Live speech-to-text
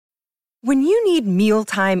When you need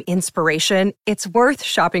mealtime inspiration, it's worth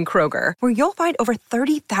shopping Kroger, where you'll find over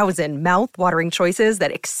 30,000 mouth-watering choices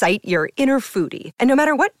that excite your inner foodie. And no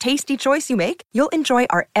matter what tasty choice you make, you'll enjoy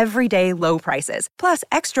our everyday low prices, plus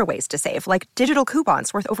extra ways to save, like digital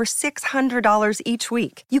coupons worth over $600 each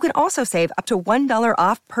week. You can also save up to $1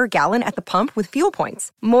 off per gallon at the pump with fuel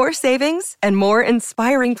points. More savings and more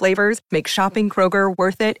inspiring flavors make shopping Kroger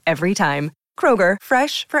worth it every time. Kroger,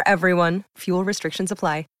 fresh for everyone. Fuel restrictions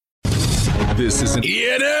apply. This is an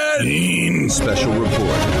ENN special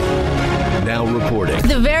report. Now reporting.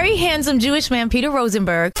 The very handsome Jewish man, Peter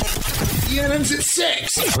Rosenberg. ENN's at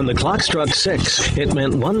 6. When the clock struck 6, it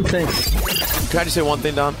meant one thing. Can I just say one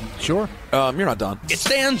thing, Don? Sure. You're not Don. It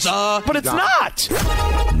stands up. But it's not.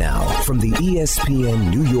 Now, from the ESPN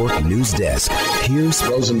New York news desk, here's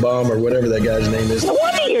Rosenbaum or whatever that guy's name is. No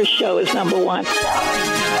wonder your show is number one.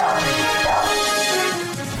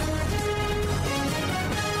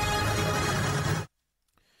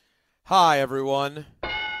 Hi, everyone.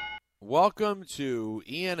 Welcome to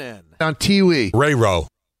ENN. On Tiwi. Ray-Ro.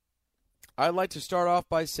 I'd like to start off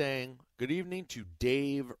by saying good evening to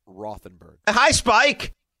Dave Rothenberg. Hi,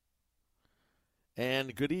 Spike.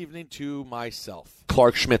 And good evening to myself.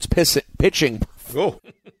 Clark Schmidt's pitching. Oh.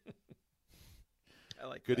 I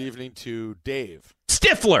like good evening to Dave.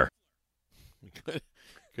 Stifler.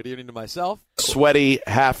 Good evening to myself. Sweaty,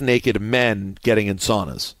 half-naked men getting in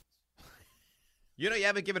saunas. You know, you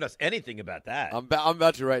haven't given us anything about that. I'm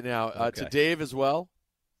about to right now. Okay. To Dave as well.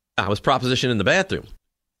 I was propositioned in the bathroom.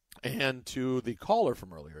 And to the caller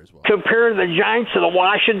from earlier as well. Compare the Giants to the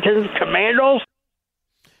Washington Commandos.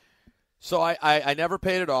 So I never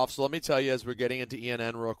paid it off, so let me tell you as we're getting into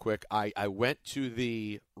ENN real quick, I went to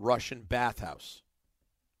the Russian bathhouse.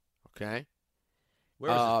 Okay?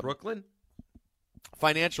 Where is it, Brooklyn?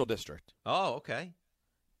 Financial District. Oh, okay.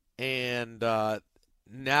 And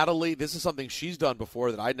Natalie, this is something she's done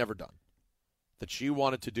before that I'd never done, that she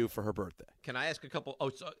wanted to do for her birthday. Can I ask a couple?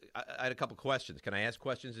 I had a couple questions. Can I ask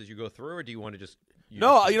questions as you go through, or do you want to just?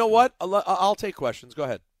 No, you know what? I'll take questions. Go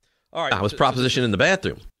ahead. All right. I was propositioned in the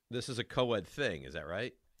bathroom. This is a co-ed thing, is that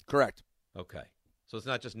right? Correct. Okay. So it's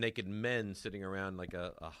not just naked men sitting around like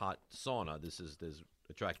a hot sauna. There's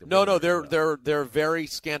attractive. No, they're very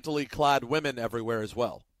scantily clad women everywhere as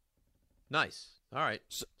well. Nice. All right.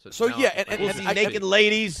 So now, yeah, and we'll see naked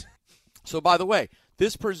ladies. So by the way,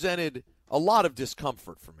 this presented a lot of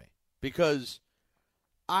discomfort for me because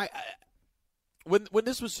when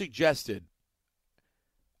this was suggested,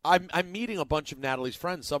 I'm meeting a bunch of Natalie's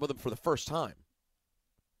friends, some of them for the first time.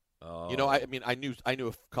 Oh. You know, I mean, I knew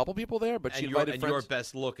a couple people there, but she invited friends. Your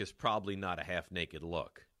best look is probably not a half-naked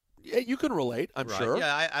look. Yeah, you can relate, I'm sure.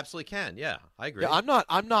 Yeah, I absolutely can. Yeah, I agree. Yeah,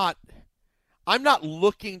 I'm not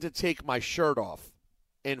looking to take my shirt off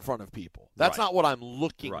in front of people. That's not what I'm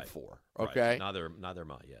looking for. Okay. Right. Neither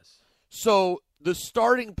am I. Yes. So the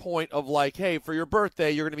starting point of like, hey, for your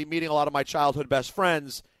birthday, you're going to be meeting a lot of my childhood best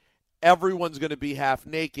friends. Everyone's going to be half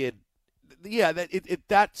naked. Yeah,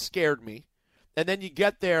 that scared me. And then you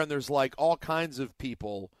get there, and there's like all kinds of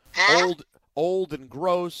people, old and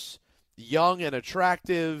gross, young and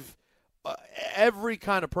attractive. Every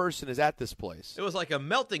kind of person is at this place. It was like a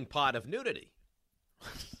melting pot of nudity.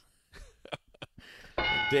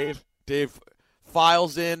 Dave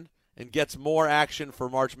files in and gets more action for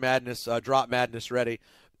March Madness, Drop Madness ready.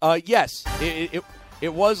 Yes,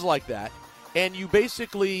 it was like that. And you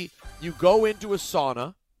go into a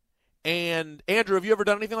sauna. And Andrew, have you ever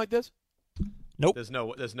done anything like this? Nope. There's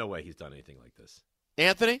no way he's done anything like this.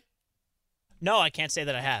 Anthony? No, I can't say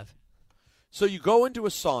that I have. So you go into a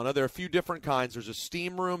sauna. There are a few different kinds. There's a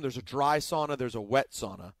steam room. There's a dry sauna. There's a wet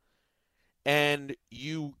sauna. And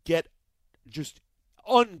you get just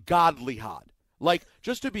ungodly hot. Like,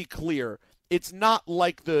 just to be clear, it's not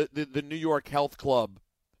like the New York Health Club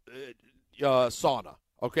sauna,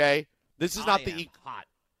 okay? This is not hot.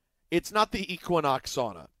 It's not the Equinox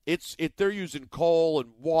sauna. They're using coal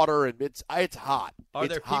and water, and it's hot. Are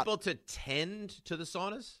there people to tend to the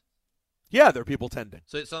saunas? Yeah, there are people tending.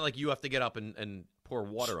 So it's not like you have to get up and pour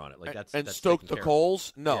water on it. Like that's stoke the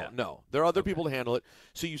coals? No, yeah. no. There are other people to handle it.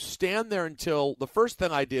 So you stand there until the first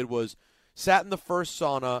thing I did was sat in the first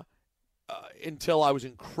sauna until I was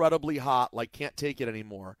incredibly hot, like can't take it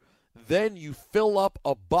anymore. Then you fill up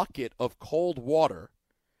a bucket of cold water,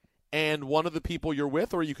 and one of the people you're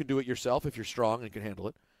with, or you can do it yourself if you're strong and can handle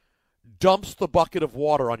it, dumps the bucket of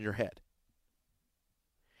water on your head.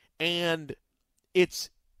 And it's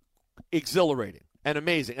exhilarating and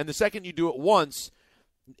amazing. And the second you do it once,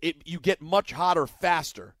 you get much hotter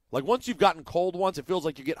faster. Like once you've gotten cold once, it feels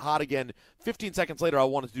like you get hot again. 15 seconds later, I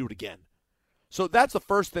wanted to do it again. So that's the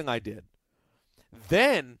first thing I did.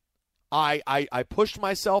 Then I pushed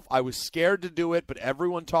myself. I was scared to do it, but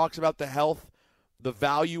everyone talks about the health, the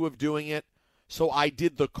value of doing it. So I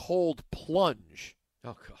did the cold plunge.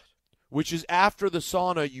 Oh, God. Which is after the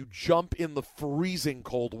sauna, you jump in the freezing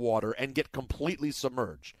cold water and get completely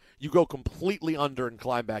submerged. You go completely under and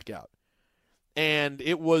climb back out. And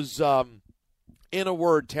it was, in a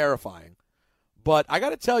word, terrifying. But I got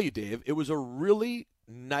to tell you, Dave, it was a really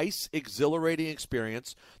nice, exhilarating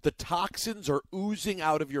experience. The toxins are oozing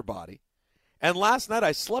out of your body. And last night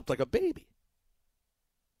I slept like a baby.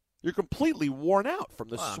 You're completely worn out from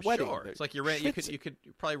the sweating. Sure. It's like you could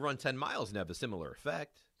probably run 10 miles and have a similar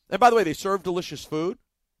effect. And by the way, they serve delicious food.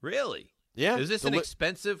 Really? Yeah. Is this an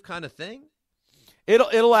expensive kind of thing?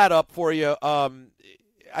 It'll add up for you.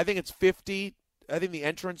 I think it's $50. I think the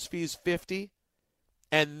entrance fee is $50.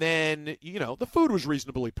 And then, the food was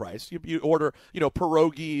reasonably priced. You order,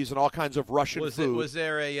 pierogies and all kinds of Russian food. Was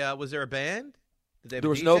there a band? Did they have there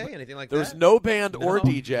was DJ, anything like that? There was no band or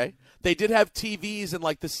DJ. They did have TVs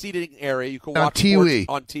in, the seating area. You could watch TV.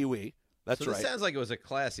 On TV. That's so right. It sounds like it was a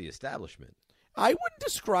classy establishment. I wouldn't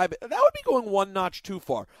describe it. That would be going one notch too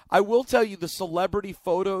far. I will tell you the celebrity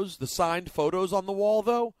photos, the signed photos on the wall,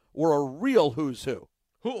 though, were a real who's who.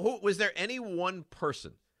 Who was there any one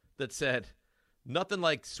person that said nothing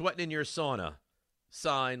like sweating in your sauna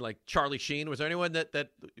sign like Charlie Sheen? Was there anyone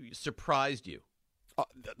that surprised you?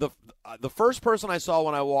 The first person I saw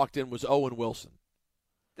when I walked in was Owen Wilson.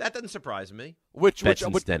 That doesn't surprise me. Which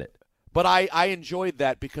Stennett. But I enjoyed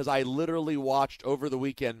that because I literally watched over the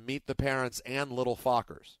weekend Meet the Parents and Little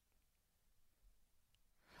Fockers.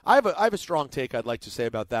 I have a strong take I'd like to say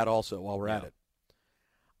about that also while we're at it.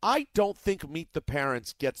 I don't think Meet the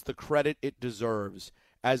Parents gets the credit it deserves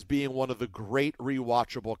as being one of the great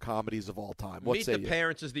rewatchable comedies of all time. Meet the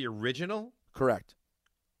Parents is the original? Correct.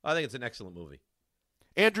 I think it's an excellent movie.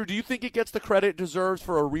 Andrew, do you think it gets the credit it deserves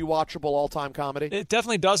for a rewatchable all-time comedy? It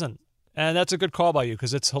definitely doesn't. And that's a good call by you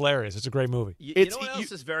because it's hilarious. It's a great movie. You know what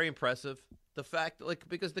else is very impressive? The fact,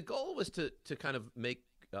 because the goal was to kind of make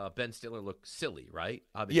Ben Stiller look silly, right?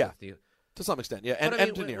 Obviously, yeah, to some extent, yeah. And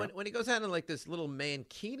De Niro. When he goes out in this little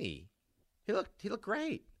mankini, he looked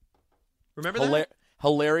great. Remember that?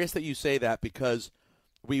 Hilarious that you say that because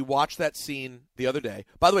we watched that scene the other day.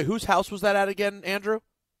 By the way, whose house was that at again, Andrew?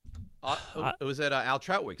 It was at Al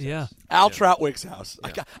Troutwig's house. Al Troutwig's house.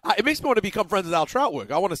 Yeah. It makes me want to become friends with Al Troutwig.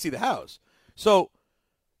 I want to see the house. So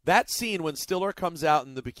that scene when Stiller comes out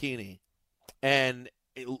in the bikini and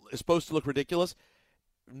it is supposed to look ridiculous,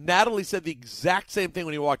 Natalie said the exact same thing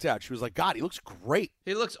when he walked out. She was like, God, he looks great.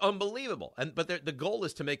 He looks unbelievable. But the goal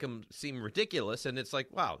is to make him seem ridiculous, and it's like,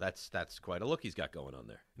 wow, that's quite a look he's got going on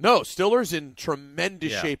there. No, Stiller's in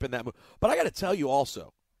tremendous shape in that movie. But I got to tell you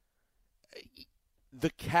also,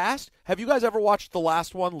 the cast, have you guys ever watched the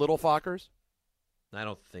last one, Little Fockers? I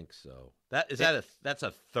don't think so. That's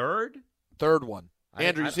a third? Third one.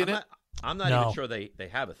 Andrew, you seen it? I'm not even sure they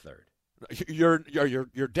have a third. You're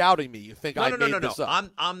doubting me. You think I made this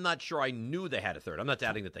up. I'm not sure I knew they had a third. I'm not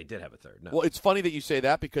doubting that they did have a third. No. Well, it's funny that you say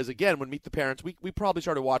that because, again, when Meet the Parents, we probably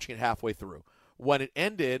started watching it halfway through. When it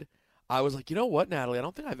ended, I was like, you know what, Natalie? I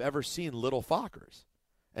don't think I've ever seen Little Fockers.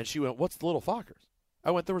 And she went, what's Little Fockers?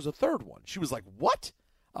 I went, there was a third one. She was like, what?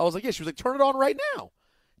 I was like, yeah. She was like, turn it on right now.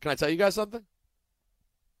 Can I tell you guys something?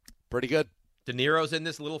 Pretty good. De Niro's in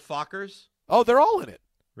this, Little Fockers? Oh, they're all in it.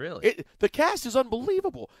 Really? The cast is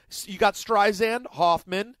unbelievable. You got Streisand,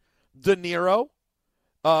 Hoffman, De Niro,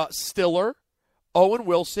 Stiller, Owen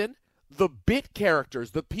Wilson, the bit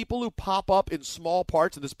characters, the people who pop up in small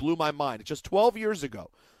parts, and this blew my mind. It's just 12 years ago.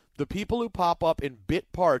 The people who pop up in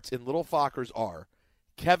bit parts in Little Fockers are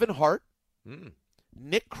Kevin Hart,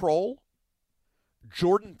 Nick Kroll,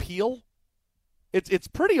 Jordan Peele. It's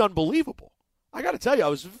pretty unbelievable. I got to tell you, I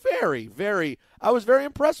was very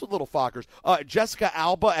impressed with Little Fockers. Jessica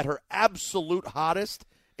Alba at her absolute hottest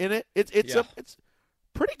in it. It's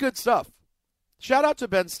pretty good stuff. Shout out to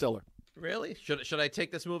Ben Stiller. Really? Should I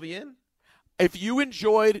take this movie in? If you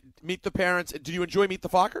enjoyed Meet the Parents, did you enjoy Meet the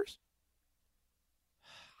Fockers?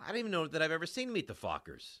 I don't even know that I've ever seen Meet the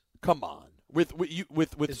Fockers. Come on, with Is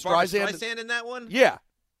Streisand. Streisand in that one? Yeah.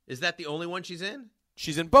 Is that the only one she's in?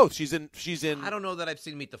 She's in both. She's in. I don't know that I've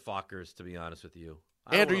seen Meet the Fockers, to be honest with you.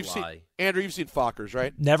 Andrew, you've seen Fockers,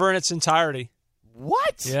 right? Never in its entirety.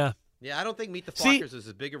 What? Yeah. Yeah, I don't think Meet the Fockers is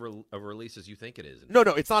as big a release as you think it is. No,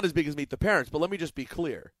 it's not as big as Meet the Parents, but let me just be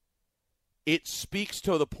clear. It speaks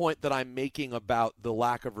to the point that I'm making about the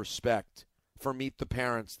lack of respect for Meet the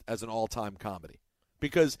Parents as an all-time comedy.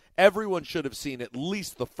 Because everyone should have seen at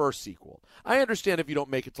least the first sequel. I understand if you don't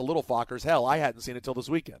make it to Little Fockers. Hell, I hadn't seen it till this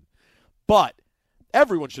weekend. But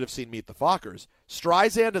Everyone should have seen Meet the Fockers.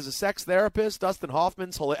 Streisand as a sex therapist, Dustin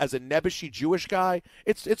Hoffman as a nebbishy Jewish guy.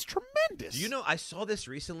 It's tremendous. Do you know, I saw this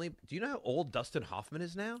recently. Do you know how old Dustin Hoffman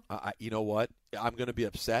is now? You know what? I'm going to be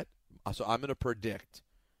upset. So I'm going to predict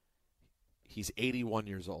he's 81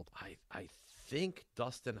 years old. I think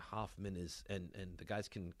Dustin Hoffman is, and the guys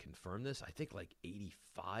can confirm this, I think like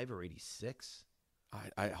 85 or 86.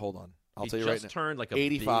 I hold on. I'll he tell you right now. He just turned like a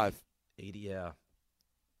 85. Big 80, yeah.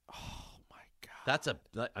 Oh, my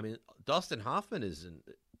God. I mean, Dustin Hoffman is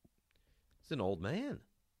an old man.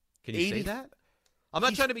 Can you say that? I'm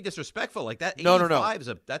not trying to be disrespectful like that. 85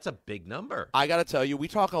 no. That's a big number. I got to tell you, we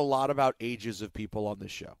talk a lot about ages of people on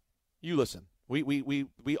this show. You listen.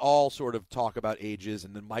 We all sort of talk about ages,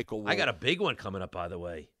 and then Michael will... I got a big one coming up, by the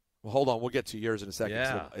way. Well, hold on. We'll get to yours in a second.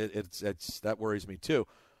 Yeah. So that worries me, too.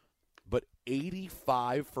 But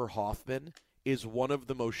 85 for Hoffman is one of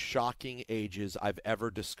the most shocking ages I've ever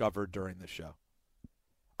discovered during the show.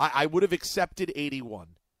 I would have accepted 81.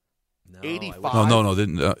 No, 85.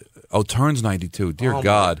 No. Turns 92. Dear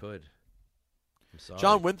God. I'm sorry.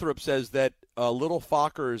 John Winthrop says that Little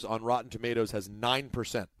Fockers on Rotten Tomatoes has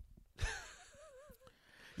 9%.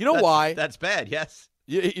 You know why? That's bad, yes.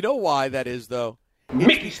 You know why that is, though?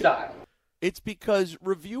 Mickey style. It's because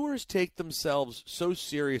reviewers take themselves so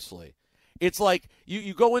seriously. It's like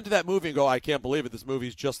you go into that movie and go, I can't believe it. This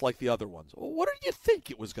movie's just like the other ones. Well, what did you think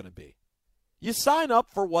it was going to be? You sign up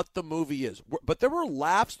for what the movie is. But there were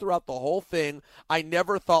laughs throughout the whole thing. I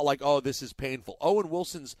never thought like, oh, this is painful. Owen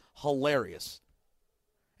Wilson's hilarious.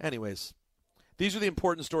 Anyways, these are the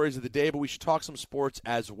important stories of the day, but we should talk some sports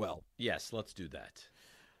as well. Yes, let's do that.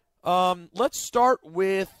 Let's start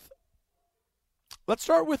with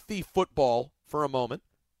the football for a moment.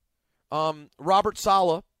 Robert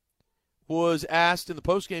Saleh was asked in the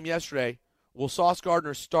postgame yesterday, will Sauce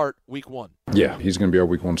Gardner start week 1? Yeah, he's going to be our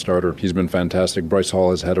week 1 starter. He's been fantastic. Bryce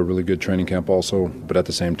Hall has had a really good training camp also, but at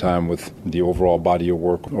the same time with the overall body of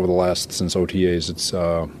work over the last since OTAs,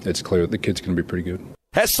 it's clear that the kid's going to be pretty good.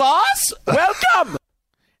 Hey, Sauce, welcome!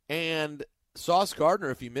 And Sauce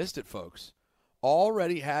Gardner, if you missed it, folks,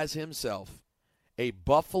 already has himself a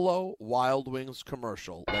Buffalo Wild Wings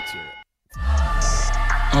commercial. Let's hear it.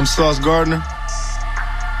 I'm Sauce Gardner,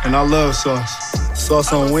 and I love sauce.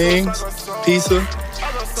 Sauce on wings, pizza,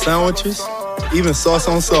 sandwiches, even sauce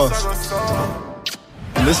on sauce.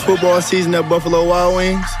 And this football season at Buffalo Wild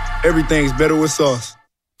Wings, everything's better with sauce.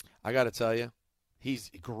 I got to tell you, he's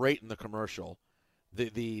great in the commercial.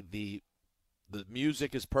 The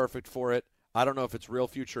music is perfect for it. I don't know if it's Real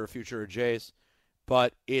Future or Future or Jay's,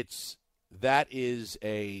 but that is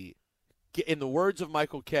in the words of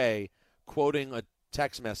Michael Kay, quoting a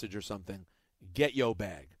text message or something, get yo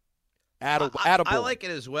bag. I like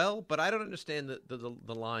it as well, but I don't understand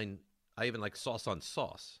the line. I even like sauce on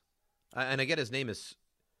sauce. And I get his name is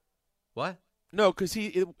what? No, because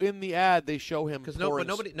in the ad they show him. Because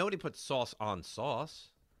nobody puts sauce on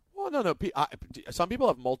sauce. Well, no. Some people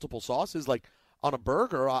have multiple sauces. Like on a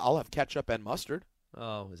burger, I'll have ketchup and mustard.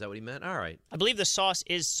 Oh, is that what he meant? All right. I believe the sauce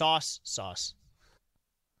is sauce.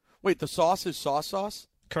 Wait, the sauce is sauce?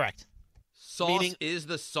 Correct. Sauce is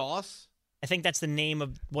the sauce? I think that's the name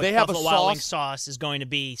of what they have Buffalo Wild Wings sauce is going to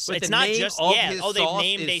be. But it's the not name just of yeah. his Oh, they've sauce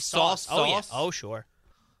named is a sauce. sauce. Oh yeah. Oh sure.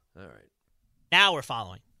 All right. Now we're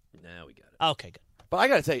following. Now we got it. Okay, good. But I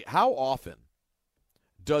got to tell you, how often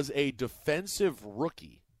does a defensive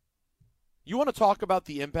rookie? You want to talk about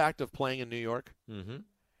the impact of playing in New York? Mm-hmm.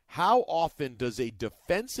 How often does a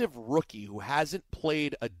defensive rookie who hasn't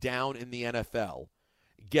played a down in the NFL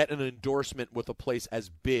get an endorsement with a place as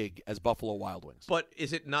big as Buffalo Wild Wings? But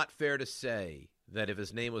is it not fair to say that if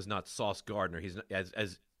his name was not Sauce Gardner, he's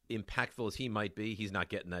as impactful as he might be, he's not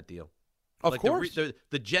getting that deal? Of course.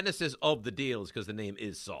 The genesis of the deal is because the name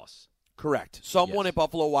is Sauce. Correct. Someone at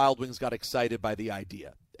Buffalo Wild Wings got excited by the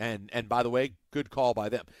idea. And by the way, good call by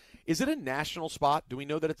them. Is it a national spot? Do we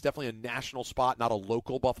know that it's definitely a national spot, not a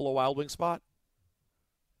local Buffalo Wild Wings spot?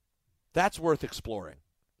 That's worth exploring.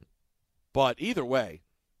 But either way,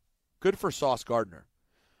 good for Sauce Gardner.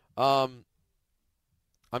 I'm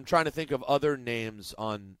trying to think of other names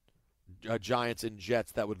on Giants and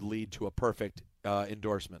Jets that would lead to a perfect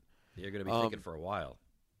endorsement. You're going to be thinking for a while.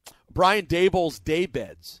 Brian Daboll's day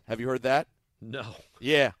beds. Have you heard that? No.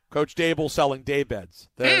 Yeah, Coach Dable selling day beds.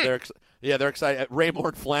 They're excited.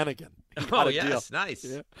 Raymond Flanagan. Oh yes, nice.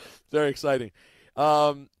 Yeah, very exciting.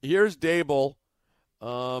 Here's Dable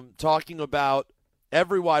talking about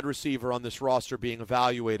every wide receiver on this roster being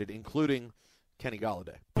evaluated, including Kenny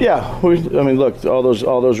Golladay. Yeah, look, all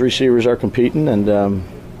those receivers are competing, and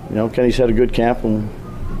Kenny's had a good camp, and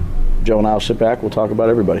Joe and I will sit back. We'll talk about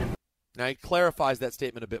everybody. Now he clarifies that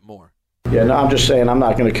statement a bit more. Yeah, no, I'm just saying I'm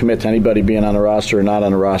not going to commit to anybody being on the roster or not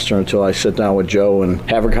on the roster until I sit down with Joe and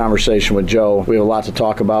have a conversation with Joe. We have a lot to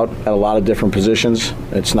talk about at a lot of different positions.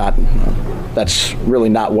 That's really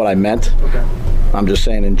not what I meant. Okay. I'm just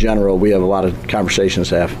saying in general we have a lot of conversations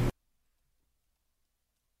to have.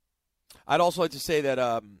 I'd also like to say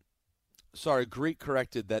that, Greek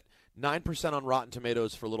corrected that 9% on Rotten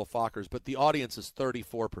Tomatoes for Little Fockers, but the audience is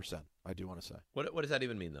 34%, I do want to say. What does that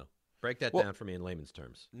even mean, though? Break that down for me in layman's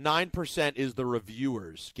terms. 9% is the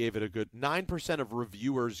reviewers gave it a good. 9% of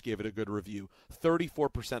reviewers gave it a good review.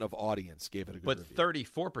 34% of audience gave it a good review. But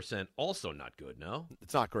 34% also not good. No,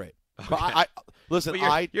 it's not great. Okay. But listen.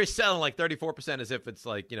 You're selling like 34% as if it's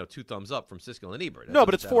like 2 thumbs up from Siskel and Ebert. No,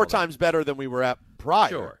 but it's 4 times better than we were at prior.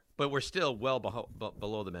 Sure, but we're still well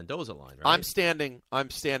below the Mendoza line, right? I'm standing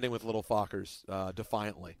with Little Fockers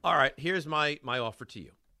defiantly. All right, here's my offer to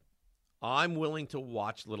you. I'm willing to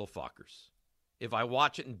watch Little Fockers. If I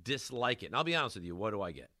watch it and dislike it, and I'll be honest with you, what do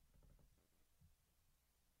I get?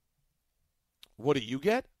 What do you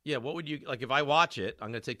get? Yeah, what would you like if I watch it?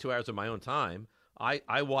 I'm going to take 2 hours of my own time.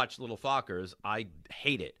 I watch Little Fockers. I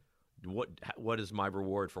hate it. What is my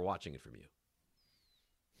reward for watching it from you?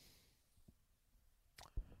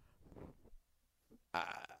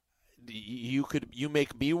 You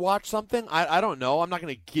make me watch something? I don't know. I'm not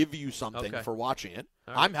going to give you something for watching it.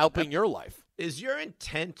 Right. I'm helping your life. Is your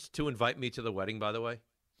intent to invite me to the wedding, by the way?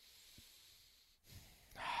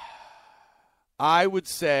 I would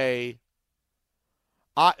say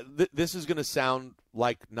this is going to sound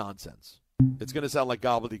like nonsense. It's going to sound like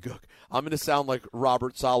gobbledygook. I'm going to sound like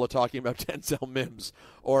Robert Saleh talking about Denzel Mims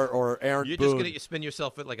or Aaron Boone. You're just going to spin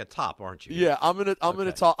yourself at like a top, aren't you? Yeah, I'm going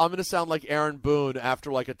to sound like Aaron Boone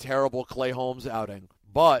after like a terrible Clay Holmes outing.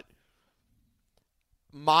 But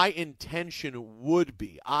my intention would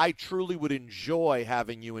be, I truly would enjoy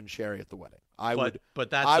having you and Sherry at the wedding. But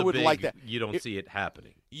that's like that. You don't see it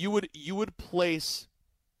happening. You would place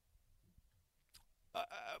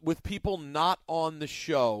with people not on the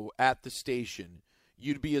show at the station,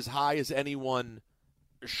 you'd be as high as anyone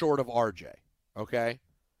short of RJ, okay?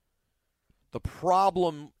 The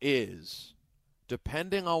problem is,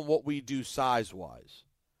 depending on what we do size-wise,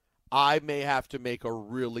 I may have to make a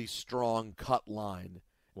really strong cut line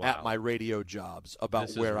at my radio jobs about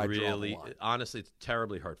where I draw the line. Honestly, it's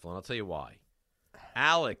terribly hurtful, and I'll tell you why.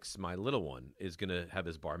 Alex, my little one, is going to have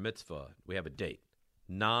his bar mitzvah. We have a date,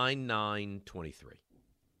 9/9/23.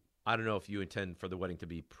 I don't know if you intend for the wedding to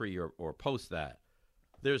be pre or post that.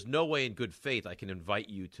 There's no way in good faith I can invite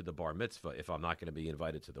you to the bar mitzvah if I'm not going to be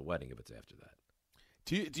invited to the wedding if it's after that.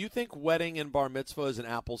 Do you think wedding and bar mitzvah is an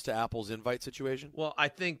apples-to-apples invite situation? Well, I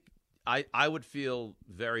think I would feel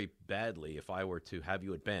very badly if I were to have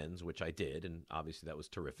you at Ben's, which I did, and obviously that was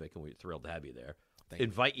terrific, and we're thrilled to have you there.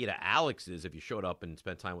 Invite you to Alex's if you showed up and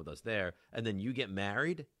spent time with us there, and then you get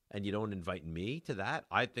married and you don't invite me to that.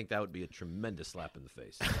 I think that would be a tremendous slap in the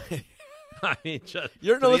face. I mean, just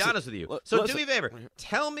to be honest with you. So do me a favor.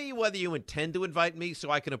 Tell me whether you intend to invite me so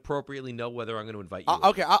I can appropriately know whether I'm going to invite you.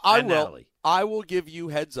 Okay, I will. Natalie. I will give you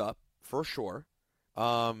heads up for sure.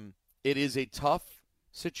 It is a tough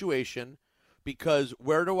situation because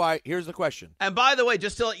here's the question. And by the way,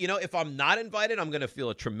 just to let you know, if I'm not invited, I'm going to feel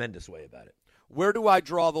a tremendous way about it. Where do I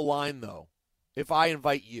draw the line, though, if I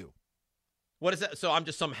invite you? What is that? So I'm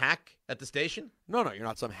just some hack at the station? No, you're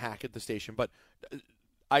not some hack at the station. But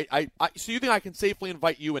so you think I can safely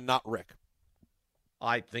invite you and not Rick?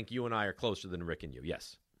 I think you and I are closer than Rick and you,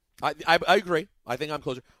 yes. I agree. I think I'm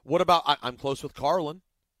closer. What about I'm close with Carlin?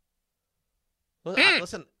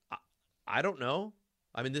 Listen, I don't know.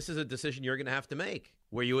 I mean, this is a decision you're going to have to make.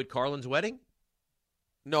 Were you at Carlin's wedding?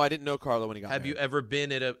 No, I didn't know Carlin when he got married. Have you ever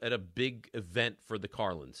been at a big event for the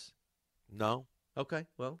Carlins? No. Okay,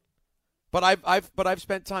 well. But I've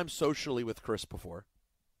spent time socially with Chris before.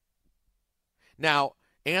 Now,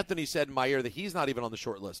 Anthony said in my ear that he's not even on the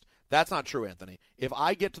short list. That's not true, Anthony. If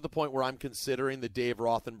I get to the point where I'm considering the Dave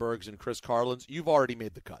Rothenbergs and Chris Carlins, you've already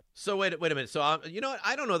made the cut. So wait a minute. So you know what?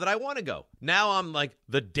 I don't know that I want to go. Now I'm like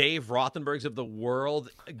the Dave Rothenbergs of the world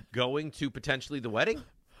going to potentially the wedding?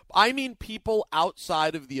 I mean people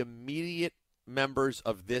outside of the immediate members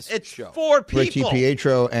of this show. It's 4 people. Ricky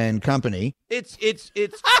Pietro and company. It's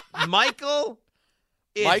Michael,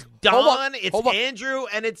 it's Don, it's Andrew,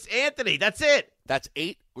 and it's Anthony. That's it. That's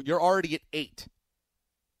 8. You're already at 8.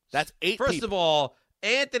 That's 8 First people. of all,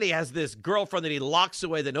 Anthony has this girlfriend that he locks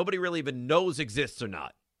away that nobody really even knows exists or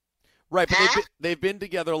not. Right, but they've been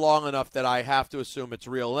together long enough that I have to assume it's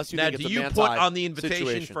real. Unless you think it's a do you put on the invitation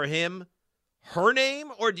situation for him her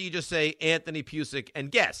name, or do you just say Anthony Pusick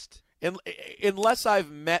and guest? Unless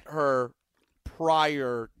I've met her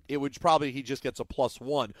prior it would probably he just gets a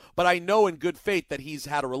 +1. But I know in good faith that he's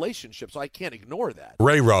had a relationship, so I can't ignore that.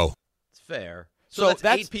 Ray-Ro. It's fair. So that's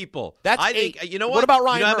 8 people. That's I 8. think, you know what? What about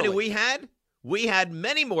Ryan You know how many Hurley? we had? We had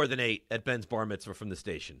many more than 8 at Ben's bar mitzvah from the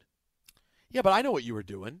station. Yeah, but I know what you were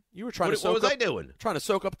doing. You were trying to soak What was up, I doing? Trying to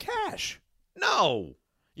soak up cash. No.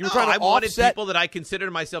 You were trying to I wanted offset. people that I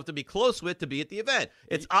considered myself to be close with to be at the event.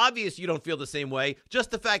 It's obvious you don't feel the same way.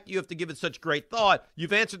 Just the fact you have to give it such great thought.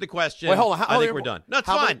 You've answered the question. Wait, hold on. I think we're done. No, it's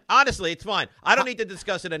how fine. many- Honestly, it's fine. I don't need to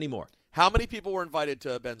discuss it anymore. How many people were invited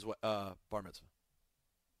to Ben's bar mitzvah?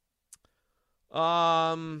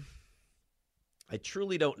 I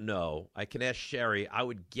truly don't know. I can ask Sherry. I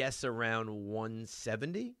would guess around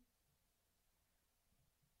 170.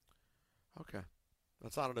 Okay,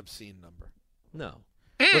 that's not an obscene number. No.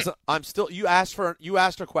 Listen, I'm still. You asked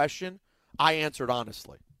a question. I answered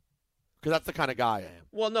honestly, because that's the kind of guy I am.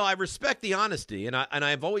 Well, no, I respect the honesty, and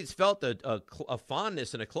I've always felt a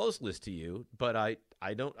fondness and a closeness to you, but I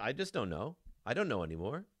just don't know. I don't know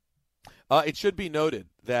anymore. It should be noted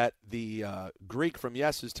that the Greek from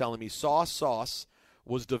Yes is telling me Sauce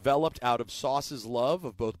was developed out of Sauce's love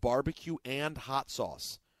of both barbecue and hot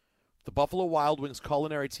sauce. The Buffalo Wild Wings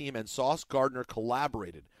culinary team and Sauce Gardner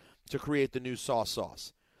collaborated to create the new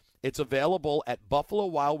sauce. It's available at Buffalo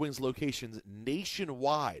Wild Wings locations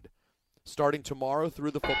nationwide starting tomorrow through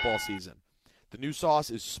the football season. The new sauce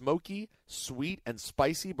is smoky, sweet, and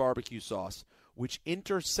spicy barbecue sauce, which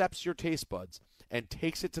intercepts your taste buds and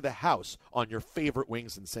takes it to the house on your favorite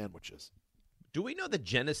wings and sandwiches. Do we know the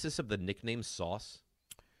genesis of the nickname Sauce?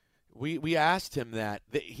 We asked him that.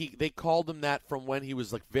 They called him that from when he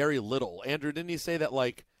was like very little. Andrew, didn't he say that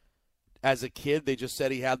like as a kid they just said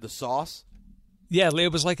he had the sauce? Yeah,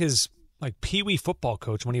 it was like his pee-wee football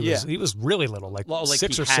coach when he was really little, like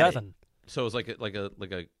 6 or 7. So it was like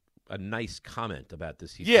a nice comment about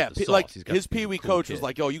this. He's Yeah, got the sauce. like He's got his the pee-wee cool coach kid. was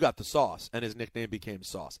like, "Yo, you got the sauce," and his nickname became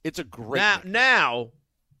Sauce. It's a great nickname. Now,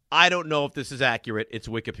 I don't know if this is accurate. It's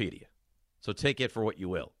Wikipedia, so take it for what you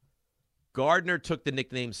will. Gardner took the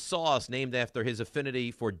nickname Sauce, named after his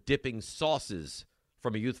affinity for dipping sauces,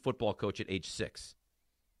 from a youth football coach at age 6.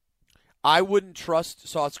 I wouldn't trust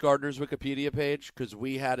Sauce Gardner's Wikipedia page because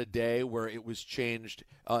we had a day where it was changed.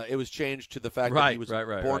 It was changed to the fact that he was born.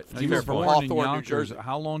 Now, He you was were from born in Hawthorne, New Yonkers. Jersey.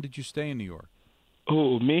 How long did you stay in New York?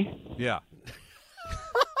 Who, me? Yeah.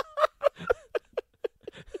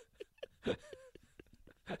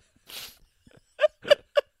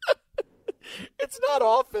 It's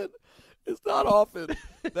not often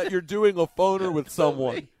that you're doing a phoner with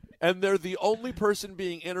someone and they're the only person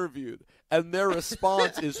being interviewed and their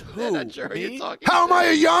response is who? Me? How am I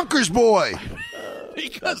a Yonkers boy?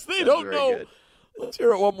 Because they don't know. Good. Let's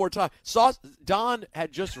hear it one more time. Don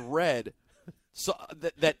had just read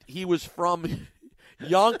that he was from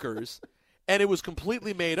Yonkers, and it was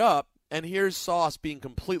completely made up, and here's Sauce being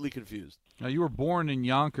completely confused. Now, you were born in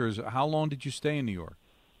Yonkers. How long did you stay in New York?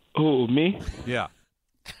 Who, me? Yeah.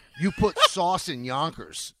 You put sauce in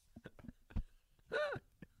Yonkers.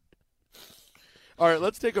 All right,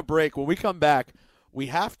 let's take a break. When we come back, we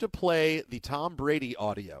have to play the Tom Brady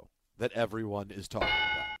audio that everyone is talking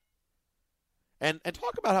about. And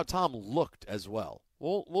talk about how Tom looked as well.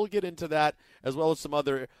 We'll get into that as well as some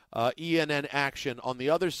other ENN action on the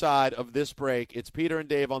other side of this break. It's Peter and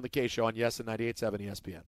Dave on the K Show on Yes and 98.7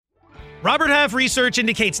 ESPN. Robert Half research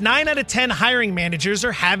indicates 9 out of 10 hiring managers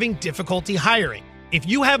are having difficulty hiring. If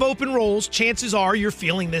you have open roles, chances are you're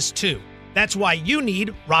feeling this too. That's why you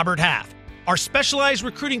need Robert Half. Our specialized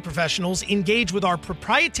recruiting professionals engage with our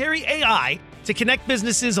proprietary AI to connect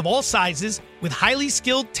businesses of all sizes with highly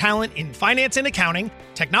skilled talent in finance and accounting,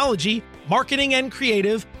 technology, marketing and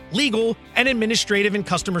creative, legal, and administrative and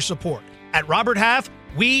customer support. At Robert Half,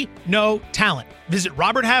 we know talent. Visit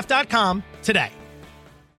roberthalf.com today.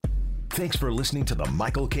 Thanks for listening to the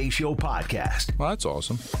Michael K. Show podcast. Well, that's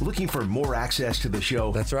awesome. Looking for more access to the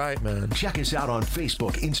show? That's right, man. Check us out on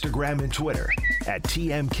Facebook, Instagram, and Twitter at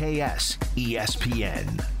TMKS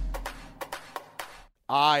ESPN.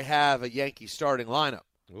 I have a Yankee starting lineup.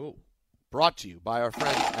 Ooh. Brought to you by our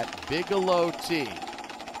friends at Bigelow Tea.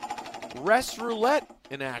 Rest roulette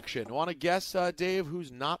in action. Want to guess, Dave,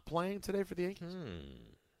 who's not playing today for the Yankees?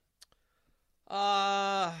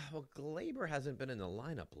 Well, Glaber hasn't been in the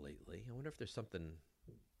lineup lately. I wonder if there's something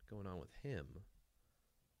going on with him.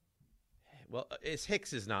 Well,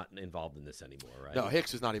 Hicks is not involved in this anymore, right? No,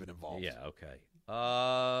 Hicks is not even involved. Yeah,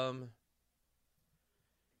 okay.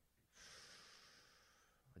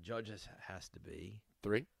 Judge has to be.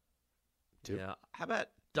 3, 2. Yeah. How about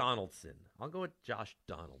Donaldson? I'll go with Josh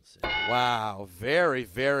Donaldson. Wow, very,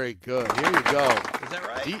 very good. Here you go. Is that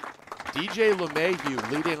right? DJ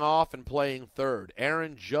LeMahieu leading off and playing third.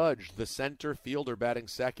 Aaron Judge, the center fielder, batting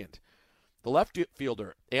second. The left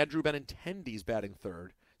fielder, Andrew Benintendi's batting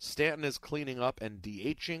third. Stanton is cleaning up and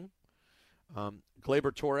DHing.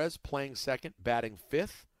 Gleyber Torres playing second, batting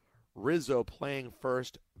fifth. Rizzo playing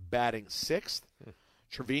first, batting sixth.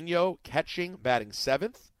 Trevino catching, batting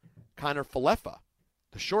seventh. Kiner Falefa,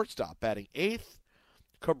 the shortstop, batting eighth.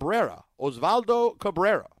 Cabrera, Osvaldo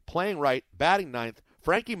Cabrera, playing right, batting ninth.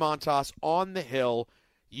 Frankie Montas on the hill.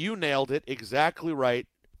 You nailed it. Exactly right.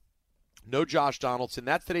 No Josh Donaldson.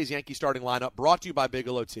 That's today's Yankee starting lineup, brought to you by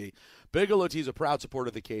Bigelow Tea. Bigelow Tea is a proud supporter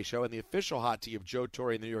of the K-Show and the official hot tea of Joe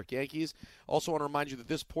Torre and the New York Yankees. Also want to remind you that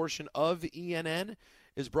this portion of ENN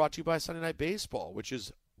is brought to you by Sunday Night Baseball, which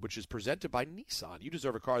is presented by Nissan. You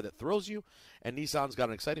deserve a car that thrills you, and Nissan's got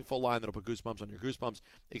an exciting full line that'll put goosebumps on your goosebumps.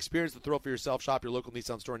 Experience the thrill for yourself. Shop your local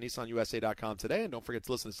Nissan store, nissanusa.com today, and don't forget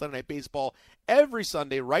to listen to Sunday Night Baseball every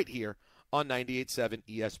Sunday right here on 98.7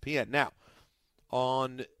 ESPN. Now,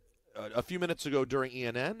 on a few minutes ago during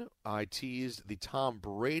ENN, I teased the Tom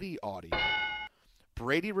Brady audio.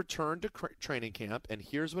 Brady returned to training camp, and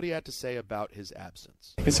here's what he had to say about his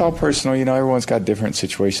absence. It's all personal. Everyone's got different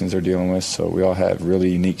situations they're dealing with, so we all have really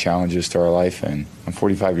unique challenges to our life, and I'm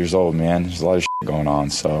 45 years old, man. There's a lot of shit going on,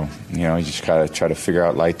 so, you just gotta try to figure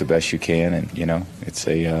out life the best you can, and, it's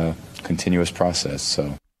a continuous process,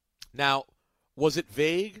 so. Now, was it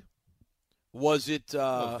vague? Was it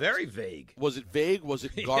very vague? Was it vague? Was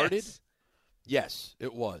it guarded? Yes,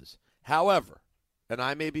 it was. However, and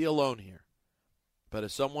I may be alone here, but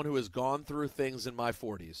as someone who has gone through things in my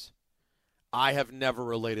 40s, I have never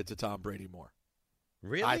related to Tom Brady more.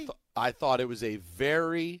 Really? I thought it was a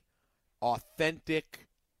very authentic.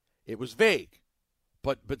 It was vague,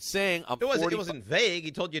 but saying I'm 40. It wasn't vague.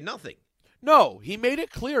 He told you nothing. No, he made it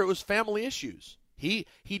clear it was family issues. He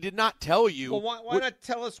did not tell you. Well, why not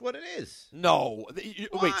tell us what it is? No.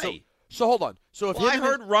 Why? Wait, so hold on. So if I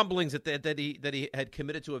heard rumblings that he had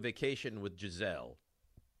committed to a vacation with Giselle,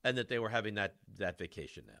 and that they were having that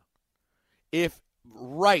vacation now.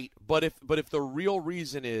 But if the real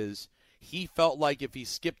reason is he felt like if he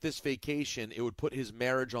skipped this vacation, it would put his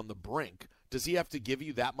marriage on the brink. Does he have to give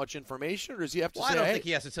you that much information, or does he have to say, I don't think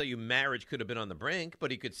he has to tell you marriage could have been on the brink, but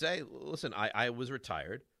he could say, listen, I was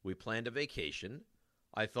retired. We planned a vacation.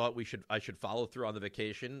 I thought I should follow through on the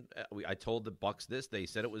vacation. I told the Bucks this. They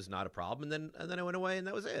said it was not a problem, and then I went away, and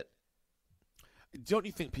that was it. Don't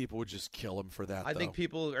you think people would just kill him for that, I think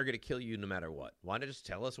people are going to kill you no matter what. Why not just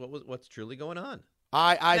tell us what's truly going on?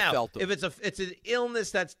 I now, felt it. If it's an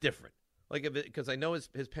illness, that's different. Like because I know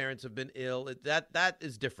his parents have been ill, that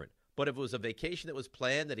is different. But if it was a vacation that was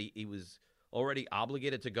planned that he was already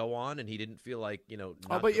obligated to go on, and he didn't feel like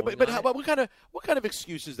not but what kind of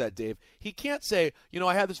excuse is that, Dave? He can't say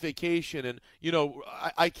I had this vacation and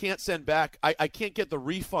I can't send back. I can't get the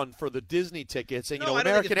refund for the Disney tickets, and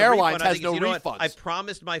American Airlines has no refunds. I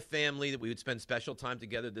promised my family that we would spend special time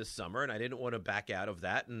together this summer, and I didn't want to back out of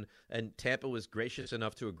that. And Tampa was gracious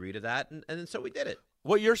enough to agree to that, and so we did it.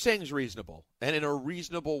 What you're saying is reasonable, and in a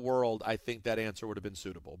reasonable world, I think that answer would have been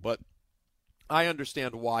suitable. But I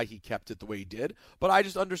understand why he kept it the way he did, but I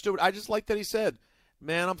just understood. I just like that he said,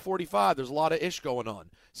 man, I'm 45. There's a lot of ish going on.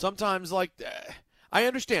 Sometimes, I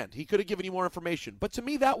understand. He could have given you more information, but to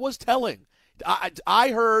me, that was telling. I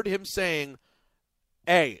heard him saying,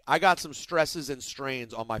 hey, I got some stresses and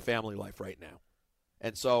strains on my family life right now,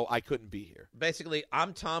 and so I couldn't be here. Basically,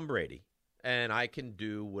 I'm Tom Brady, and I can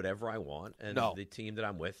do whatever I want, and the team that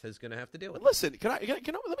I'm with is going to have to deal with it. Listen, can I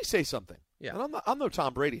let me say something? Yeah. And I'm no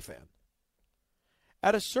Tom Brady fan.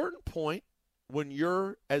 At a certain point, when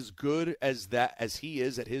you're as good as he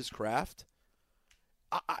is at his craft,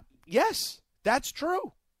 yes, that's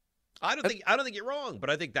true. I don't think you're wrong, but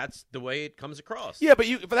I think that's the way it comes across. Yeah, but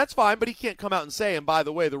that's fine. But he can't come out and say, and by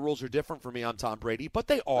the way, the rules are different for me on Tom Brady. But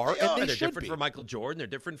they are, and they they're should different be. for Michael Jordan. They're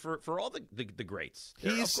different for all the greats.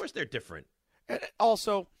 Of course, they're different. And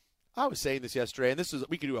also, I was saying this yesterday, and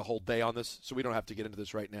we could do a whole day on this, so we don't have to get into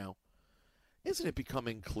this right now. Isn't it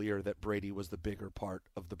becoming clear that Brady was the bigger part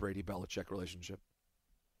of the Brady-Belichick relationship?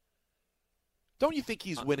 Don't you think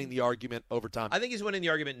he's winning the argument over time? I think he's winning the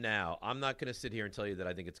argument now. I'm not going to sit here and tell you that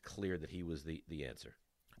I think it's clear that he was the answer.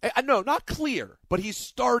 No, not clear, but he's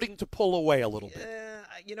starting to pull away a little bit.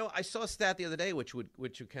 I saw a stat the other day which would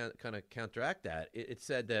kind of counteract that. It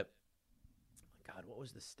said that, God, what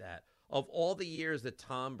was the stat? Of all the years that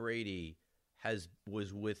Tom Brady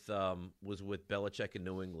was with Belichick in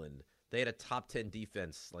New England, they had a top 10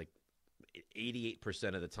 defense like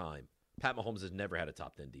 88% of the time. Pat Mahomes has never had a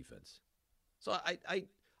top 10 defense. So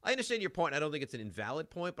I understand your point. I don't think it's an invalid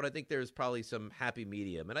point, but I think there's probably some happy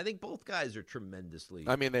medium, and I think both guys are tremendously.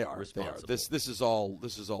 I mean, they are. Responsible. They are. This is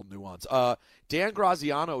all nuance. Dan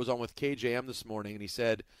Graziano was on with KJM this morning, and he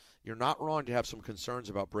said, "You're not wrong to have some concerns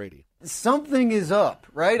about Brady." Something is up,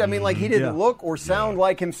 right? I mean, like he didn't look or sound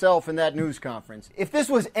like himself in that news conference. If this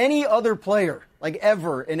was any other player, like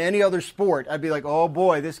ever in any other sport, I'd be like, oh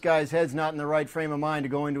boy, this guy's head's not in the right frame of mind to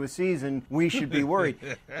go into a season. We should be worried.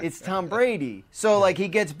 It's Tom Brady. So, like, he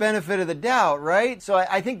gets benefit of the doubt, right? So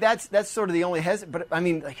I think that's sort of the only but I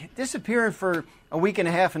mean, like, disappearing for a week and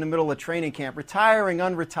a half in the middle of training camp, retiring,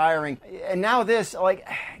 unretiring, and now this, like,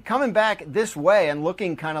 coming back this way and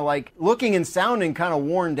looking and sounding kind of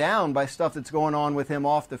worn down by stuff that's going on with him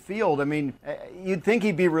off the field. I mean, you'd think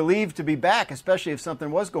he'd be relieved to be back, especially if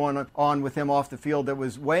something was going on with him off the field that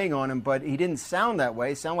was weighing on him, but he didn't sound that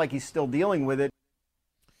way. It sounded like he's still dealing with it.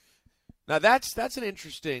 Now that's an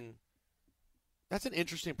interesting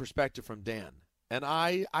perspective from Dan, and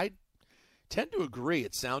I tend to agree.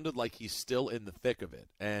 It sounded like he's still in the thick of it.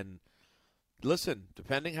 And listen,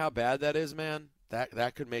 depending how bad that is, man,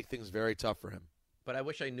 that could make things very tough for him. But I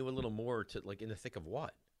wish I knew a little more to, like, in the thick of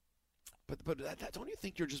what? But don't you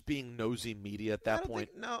think you're just being nosy media at that point?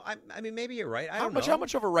 I mean, maybe you're right. How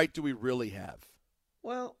much of a right do we really have?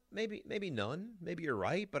 Well, maybe none. Maybe you're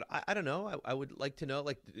right, but I don't know. I would like to know,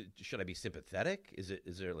 like, should I be sympathetic?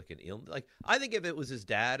 Is there like an ill? Like, I think if it was his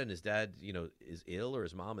dad and his dad, is ill, or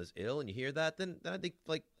his mom is ill, and you hear that, then I think,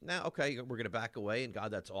 like, now, okay, we're gonna back away, and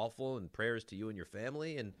God, that's awful, and prayers to you and your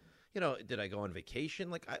family, and did I go on vacation?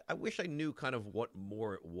 Like, I wish I knew kind of what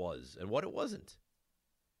more it was and what it wasn't.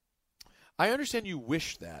 I understand you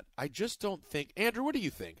wish that. I just don't think. Andrew, what do you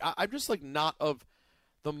think? I'm just, like, not of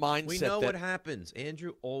the mindset. We know what happens.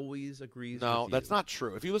 Andrew always agrees with you. No, that's not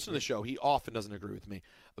true. If you listen to the show, he often doesn't agree with me.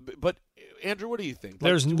 But Andrew, what do you think?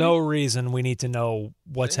 There's no reason we need to know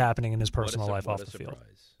what's happening in his personal life off the field.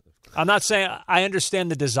 I'm not saying I understand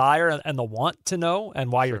the desire and the want to know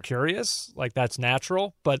and why you're curious. Like, that's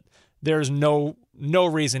natural. But there's no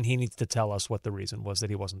reason he needs to tell us what the reason was that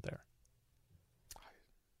he wasn't there.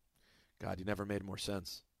 God, you never made more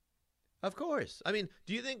sense. Of course. I mean,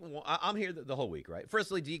 do you think I'm here the whole week, right?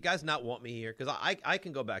 Firstly, do you guys not want me here? Because I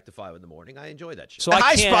can go back to 5 in the morning. I enjoy that shit. So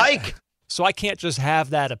Spike. So I can't just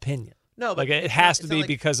have that opinion. No, but it has to be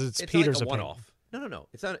because it's Peter's opinion. One-off. No.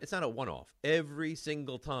 It's not a one-off. Every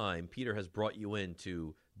single time Peter has brought you in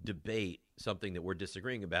to debate something that we're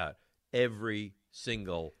disagreeing about, every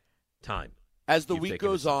single time. As the week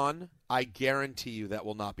goes on, I guarantee you that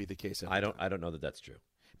will not be the case. I don't know that that's true.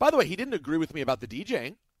 By the way, he didn't agree with me about the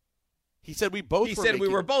DJing. He said we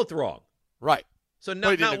were both wrong. Right. So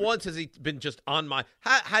not once has he been just on my.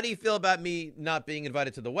 How do you feel about me not being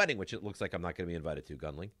invited to the wedding, which it looks like I'm not going to be invited to,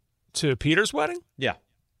 Gunling? To Peter's wedding? Yeah.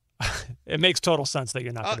 It makes total sense that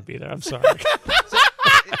you're not going to be there. I'm sorry. I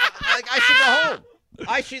should go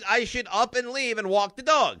home. I should up and leave and walk the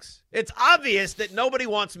dogs. It's obvious that nobody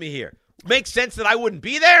wants me here. Makes sense that I wouldn't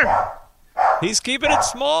be there. He's keeping it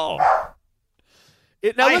small.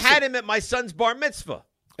 I had him at my son's bar mitzvah.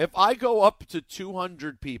 If I go up to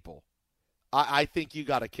 200 people, I think you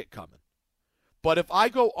got a kick coming. But if I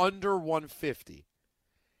go under 150,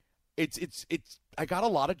 it's I got a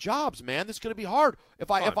lot of jobs, man. This is going to be hard. If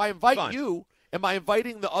I invite you, am I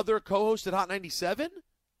inviting the other co-host at Hot 97?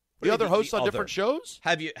 The other hosts on different shows?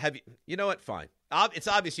 Have you? You know what? Fine. It's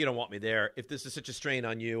obvious you don't want me there. If this is such a strain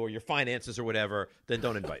on you or your finances or whatever, then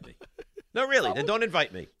don't invite me. No, really. Then don't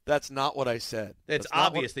invite me. That's not what I said. It's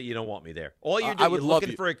obvious that you don't want me there. All you're doing,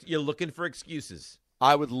 you're looking for excuses.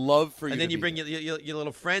 I would love for you. And then to you bring your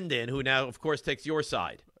little friend in, who now, of course, takes your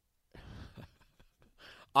side.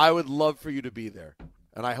 I would love for you to be there,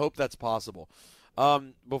 and I hope that's possible.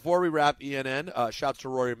 Before we wrap ENN, shouts to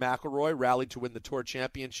Rory McIlroy, rallied to win the Tour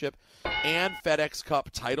Championship and FedEx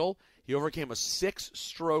Cup title. He overcame a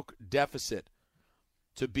 6-stroke deficit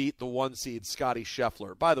to beat the 1-seed Scotty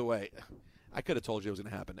Scheffler. By the way, I could have told you it was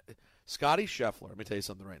going to happen. Scotty Scheffler, let me tell you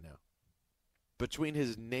something right now. Between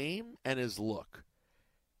his name and his look,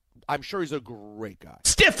 I'm sure he's a great guy.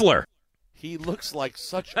 Stifler! He looks like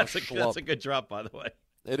such a schlub. That's a good drop, by the way.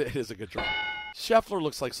 It is a good drop. Scheffler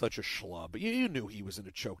looks like such a schlub. You knew he was in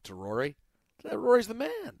a choke to Rory. Rory's the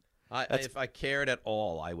man. If I cared at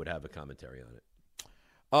all, I would have a commentary on it.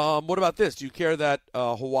 What about this? Do you care that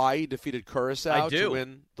Hawaii defeated Curacao to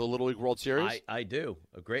win the Little League World Series? I do,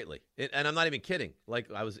 greatly. And I'm not even kidding. Like,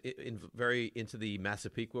 I was very into the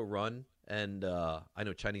Massapequa run, and I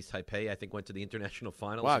know Chinese Taipei, I think, went to the international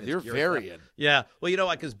finals. Wow, you're very in. Yeah. Well, you know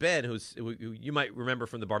what? Because Ben, who you might remember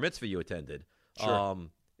from the bar mitzvah you attended, sure.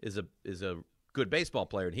 is a good baseball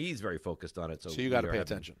player, and he's very focused on it. So you got to pay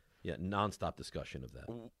attention. Yeah, nonstop discussion of that.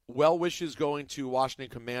 Well wishes going to Washington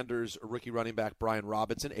Commanders rookie running back Brian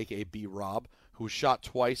Robinson, a.k.a. B-Rob, who was shot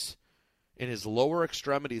twice in his lower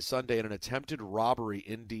extremities Sunday in an attempted robbery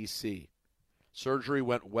in D.C. Surgery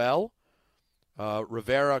went well.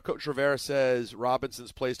 Coach Rivera says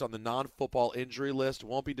Robinson's placed on the non-football injury list.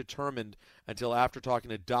 Won't be determined until after talking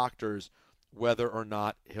to doctors whether or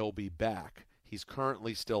not he'll be back. He's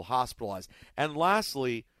currently still hospitalized. And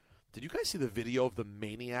lastly, did you guys see the video of the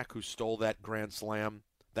maniac who stole that grand slam,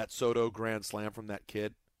 that Soto grand slam from that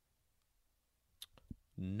kid?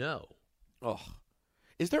 No. Oh,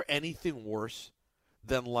 is there anything worse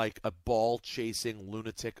than like a ball-chasing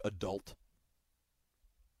lunatic adult?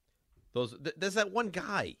 There's that one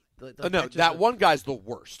guy. No, that one guy's the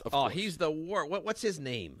worst. Of course. He's the worst. What's his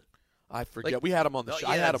name? I forget. We had him on the show.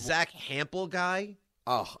 I had him. Zach Hampel guy.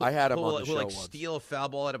 Oh, I had him on the show. Who once. Steal a foul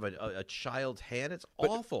ball out of a child's hand. It's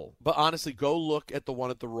awful. But honestly, go look at the one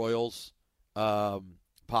at the Royals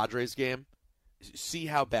Padres game. See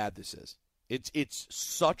how bad this is. It's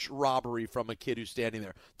such robbery from a kid who's standing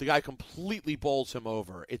there. The guy completely bowls him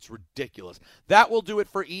over. It's ridiculous. That will do it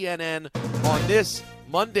for ENN on this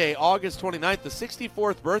Monday, August 29th, the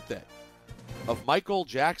 64th birthday of Michael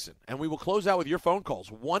Jackson. And we will close out with your phone calls,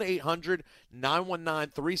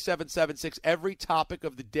 1-800-919-3776. Every topic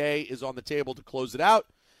of the day is on the table to close it out.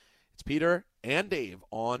 It's Peter and Dave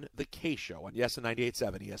on The K Show on Yes and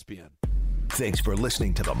 98.7 ESPN. Thanks for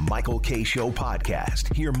listening to the Michael K Show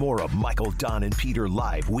podcast. Hear more of Michael, Don, and Peter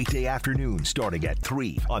live weekday afternoon starting at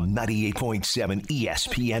 3 on 98.7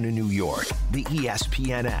 ESPN in New York, the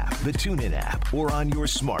ESPN app, the TuneIn app, or on your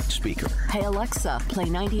smart speaker. Hey, Alexa, play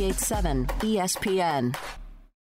 98.7 ESPN.